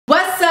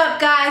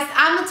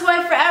I'm the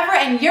Toy Forever,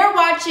 and you're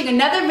watching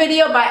another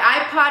video by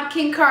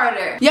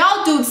iPodKingCarter.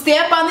 Y'all dudes stay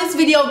up on these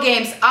video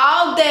games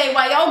all day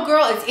while y'all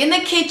girl is in the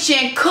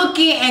kitchen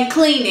cooking and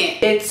cleaning.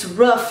 It's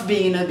rough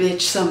being a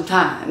bitch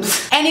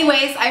sometimes.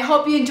 Anyways, I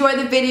hope you enjoyed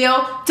the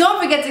video.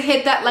 Don't forget to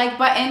hit that like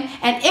button,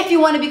 and if you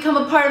want to become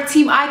a part of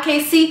Team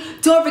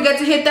IKC, don't forget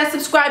to hit that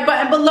subscribe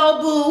button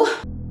below, boo.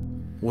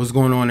 What's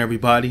going on,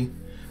 everybody?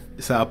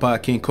 It's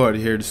iPodKingCarter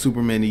here, the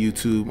Superman of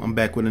YouTube. I'm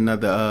back with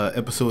another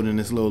episode in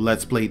this little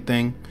Let's Play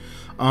thing.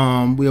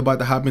 We're about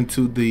to hop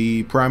into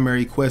the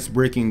primary quest,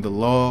 Breaking the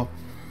Law.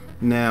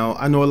 Now,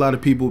 I know a lot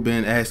of people have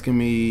been asking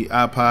me,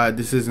 iPod,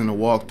 this isn't a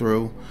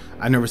walkthrough.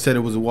 I never said it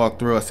was a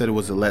walkthrough. I said it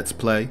was a Let's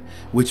Play,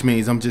 which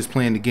means I'm just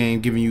playing the game,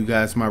 giving you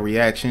guys my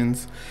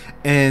reactions.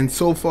 And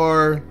so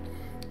far,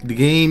 the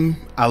game,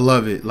 I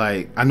love it.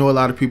 Like, I know a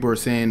lot of people are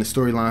saying the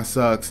storyline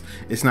sucks.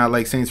 It's not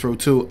like Saints Row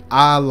 2.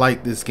 I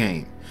like this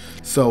game.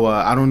 So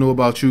I don't know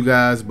about you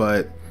guys,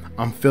 but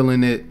I'm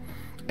feeling it,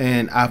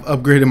 and I've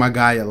upgraded my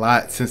guy a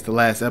lot since the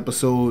last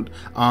episode.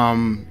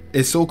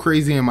 It's so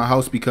crazy in my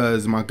house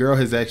because my girl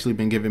has actually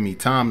been giving me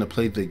time to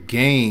play the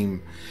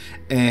game,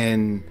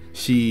 and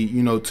she,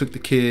 you know, took the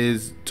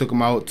kids, took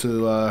them out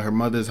to her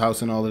mother's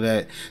house and all of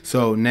that.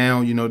 So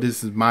now, you know,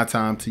 this is my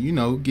time to, you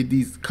know, get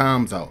these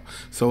comms out.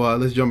 So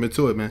let's jump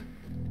into it, man.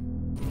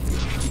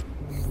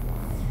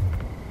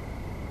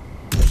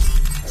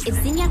 If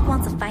Zinyak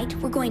wants a fight,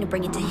 we're going to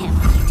bring it to him.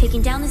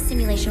 Taking down the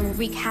simulation will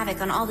wreak havoc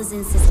on all the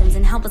Zin systems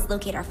and help us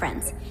locate our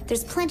friends.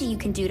 There's plenty you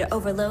can do to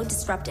overload,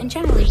 disrupt, and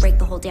generally break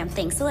the whole damn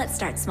thing, so let's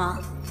start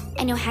small.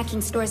 I know hacking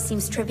stores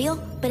seems trivial,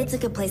 but it's a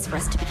good place for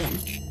us to begin.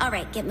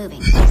 Alright, get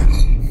moving.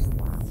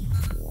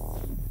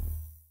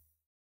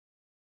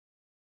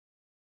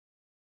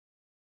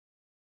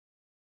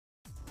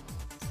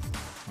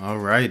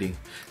 Alrighty.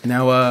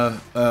 Now,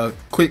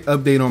 quick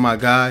update on my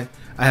guy.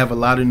 I have a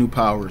lot of new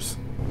powers.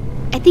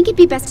 I think it'd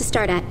be best to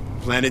start at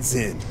Planet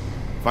Zin.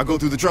 If I go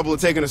through the trouble of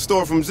taking a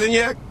store from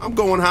Zinyak, I'm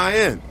going high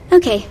end.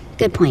 Okay,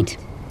 good point.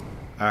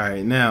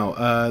 Alright, now,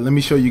 let me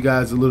show you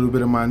guys a little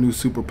bit of my new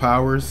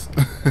superpowers.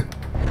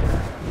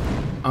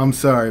 I'm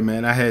sorry,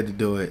 man, I had to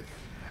do it.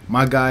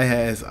 My guy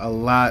has a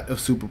lot of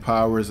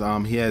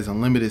superpowers. He has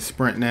unlimited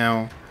sprint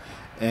now,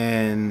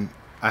 and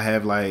I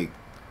have like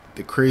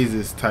the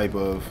craziest type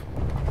of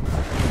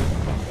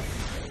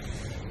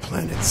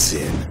Planet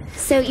Zin.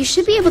 So you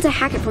should be able to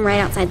hack it from right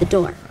outside the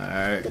door.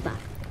 Alright. Good luck.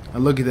 Now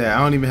look at that. I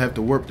don't even have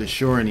to warp the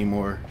shore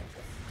anymore.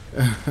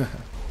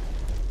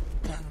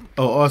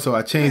 Oh, also,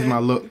 I changed my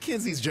look.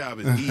 Mackenzie's job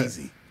is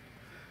easy.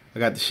 I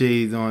got the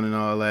shades on and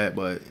all that,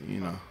 but,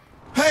 you know.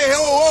 Hey,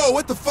 whoa,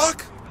 what the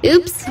fuck?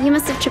 Oops, you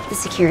must have tripped the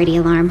security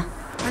alarm.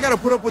 I gotta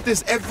put up with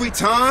this every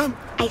time?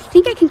 I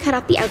think I can cut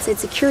off the outside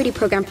security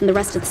program from the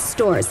rest of the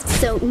stores,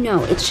 so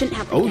no, it shouldn't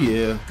happen. Oh, again.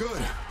 yeah.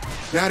 Good.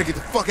 Now to get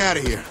the fuck out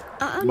of here.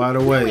 By the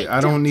way, I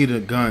don't need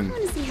a gun. I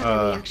want to see how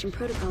the reaction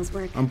protocols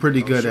work. I'm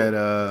pretty good at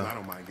I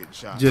don't mind getting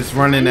shot. just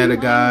running at a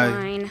guy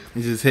Fine.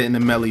 and just hitting the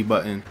melee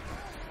button.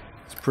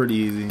 It's pretty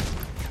easy.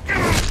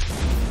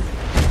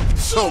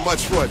 So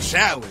much for a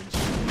challenge.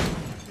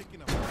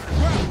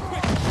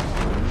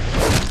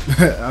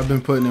 I've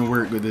been putting in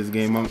work with this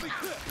game.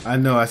 I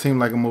know I seem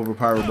like I'm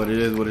overpowered, but it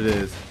is what it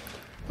is.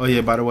 Oh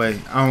yeah, by the way,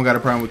 I don't got a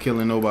problem with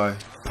killing nobody.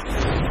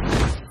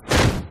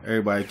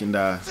 Everybody can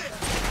die.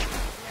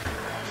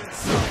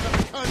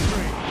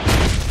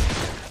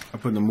 I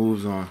put the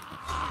moves on.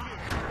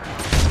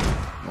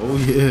 Oh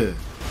yeah.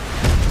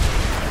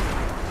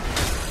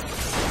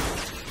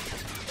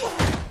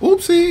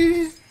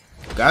 Oopsie.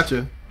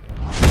 Gotcha.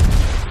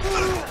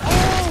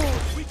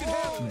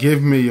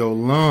 Give me your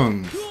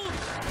lungs.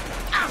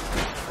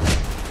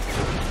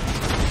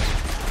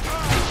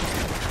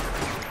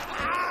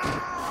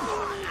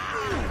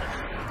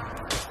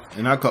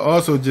 And I could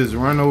also just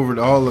run over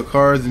to all the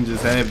cars and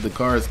just have the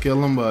cars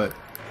kill them, but...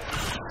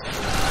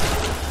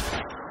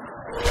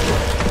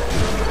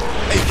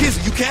 Hey,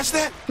 kids, you catch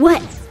that?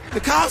 What? The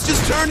cops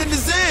just turned into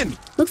Zin.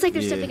 Looks like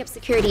they're stepping up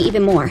security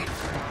even more.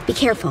 Be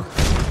careful.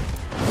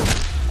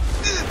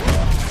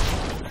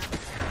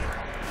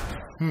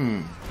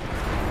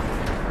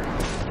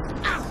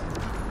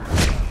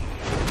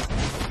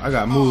 I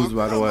got moves,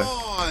 by the way.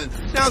 On.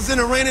 Now Zin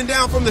are raining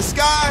down from the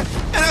sky,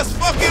 and that's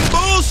fucking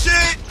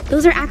bullshit.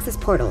 Those are access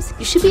portals.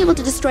 You should be able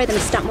to destroy them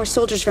to stop more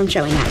soldiers from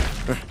showing up.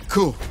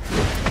 Cool.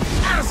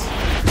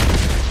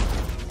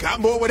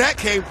 Got more where that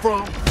came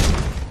from.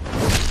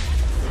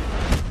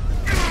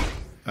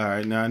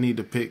 Alright, now I need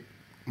to pick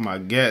my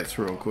gats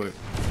real quick.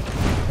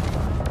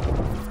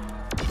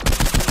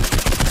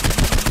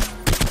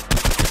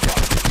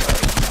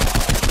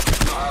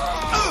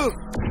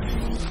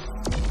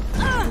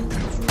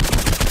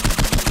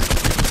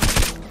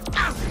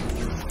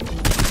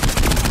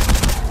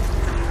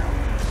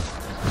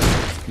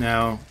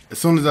 Now, as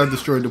soon as I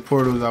destroyed the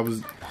portals,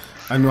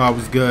 I knew I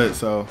was good,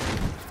 so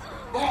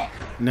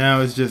now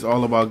it's just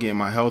all about getting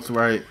my health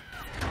right.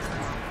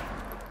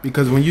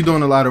 Because when you're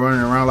doing a lot of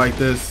running around like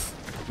this,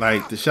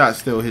 like, the shots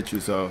still hit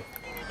you, so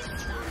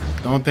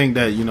don't think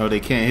that, you know, they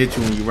can't hit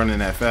you when you're running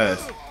that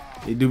fast.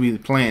 They do be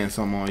playing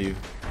something on you.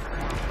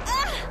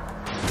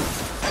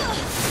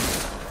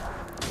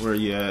 Where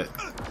you at?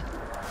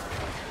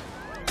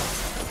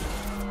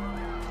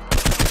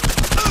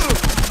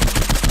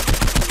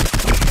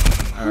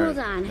 Hold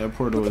on. That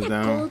portal is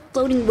down. Gold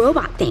floating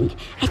robot thing.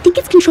 I think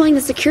it's controlling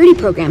the security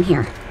program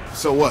here.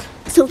 So what?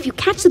 So if you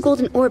catch the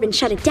golden orb and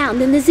shut it down,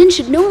 then the Zin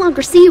should no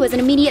longer see you as an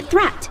immediate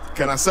threat.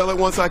 Can I sell it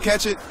once I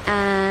catch it?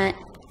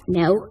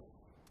 No.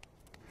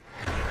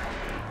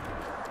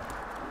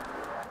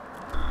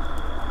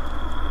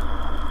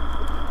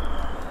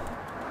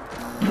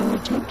 Your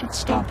attempt at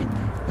stopping me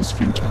is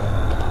futile.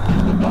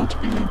 You will not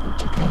be able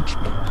to catch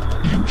me.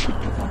 You should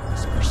give up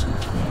this pursuit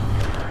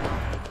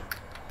now.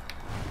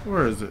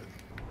 Where is it?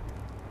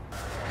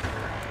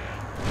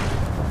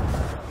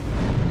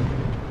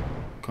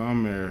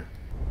 Come here.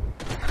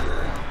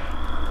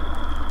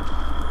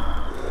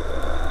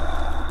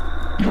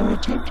 Your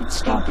attempt at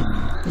stopping me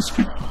is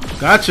futile.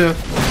 Gotcha.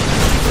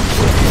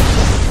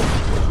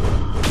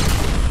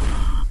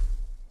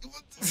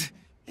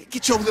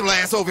 Get your little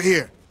ass over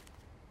here.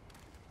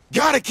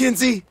 Got it,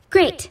 Kinsey.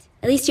 Great.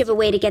 At least you have a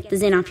way to get the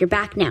Zin off your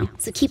back now,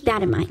 so keep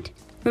that in mind.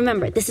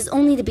 Remember, this is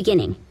only the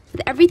beginning.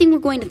 With everything we're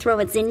going to throw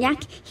at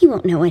Zinyak, he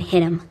won't know what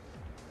hit him.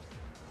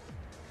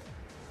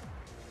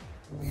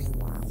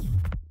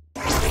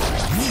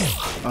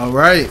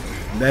 Alright,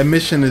 that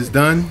mission is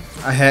done.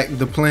 I hacked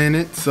the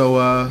planet, so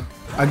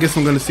I guess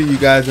I'm gonna see you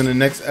guys in the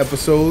next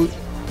episode.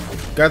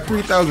 Got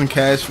 3,000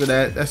 cash for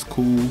that. That's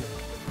cool.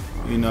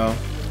 You know,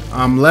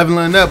 I'm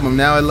leveling up. I'm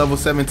now at level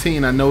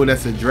 17. I know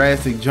that's a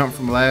drastic jump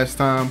from last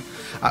time.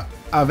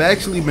 I've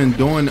actually been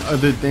doing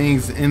other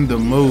things in the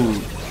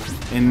mode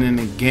and in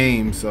the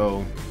game,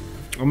 so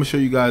I'm gonna show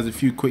you guys a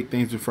few quick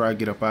things before I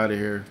get up out of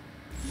here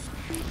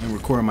and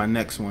record my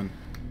next one.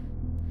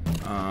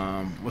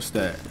 What's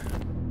that?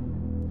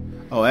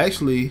 Oh,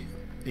 actually,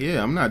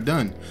 yeah, I'm not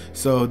done.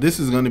 So this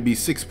is going to be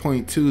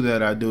 6.2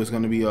 that I do. It's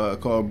going to be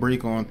called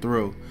Break On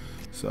Throw.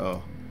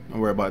 So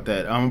don't worry about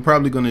that. I'm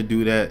probably going to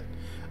do that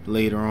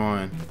later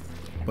on.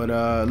 But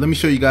let me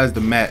show you guys the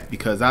map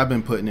because I've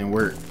been putting in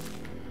work.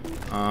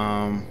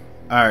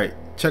 Alright,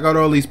 check out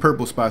all these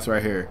purple spots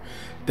right here.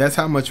 That's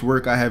how much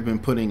work I have been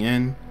putting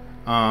in.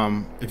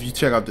 If you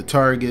check out the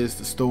targets,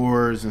 the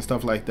stores, and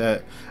stuff like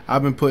that,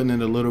 I've been putting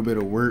in a little bit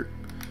of work.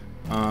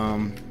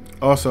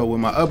 Also with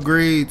my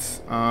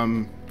upgrades,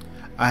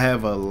 I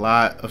have a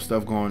lot of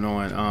stuff going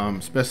on.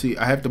 Especially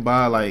I have to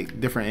buy like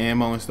different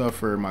ammo and stuff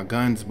for my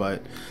guns,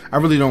 but I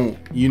really don't,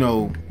 you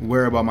know,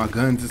 worry about my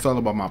guns. It's all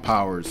about my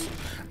powers.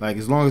 Like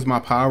as long as my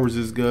powers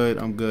is good,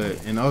 I'm good.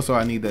 And also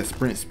I need that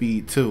sprint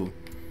speed too.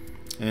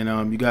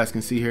 And you guys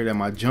can see here that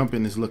my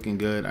jumping is looking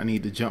good. I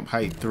need the jump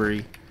height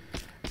 3.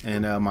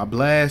 And my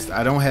blast,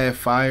 I don't have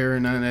fire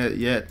and none of that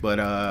yet,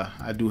 but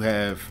I do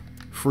have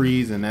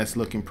freeze, and that's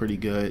looking pretty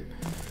good.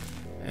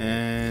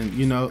 And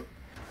you know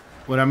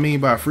what I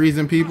mean by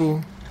freezing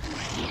people,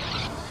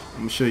 I'm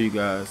gonna show you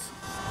guys.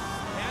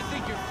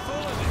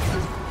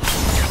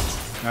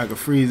 I can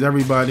freeze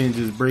everybody and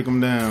just break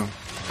them down.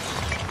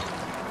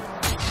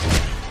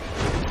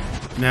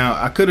 Now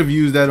I could have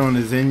used that on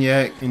the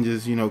Zinyak and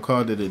just, you know,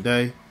 called it a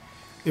day.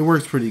 It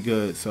works pretty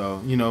good,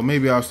 so you know,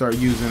 maybe I'll start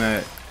using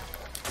that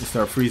and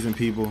start freezing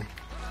people.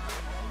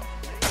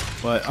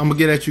 But I'm gonna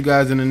get at you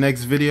guys in the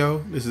next video.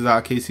 This is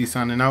IKC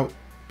signing out.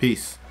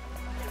 Peace.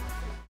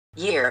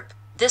 Yerp,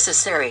 this is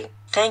Siri.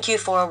 Thank you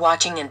for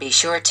watching and be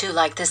sure to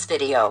like this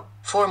video.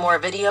 For more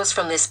videos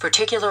from this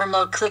particular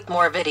mode, click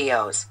more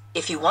videos.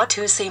 If you want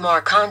to see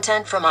more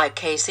content from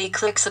IKC,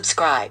 click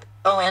subscribe.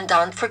 Oh, and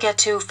don't forget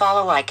to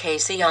follow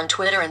IKC on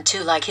Twitter and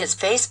to like his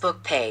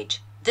Facebook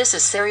page. This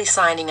is Siri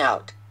signing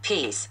out.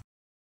 Peace.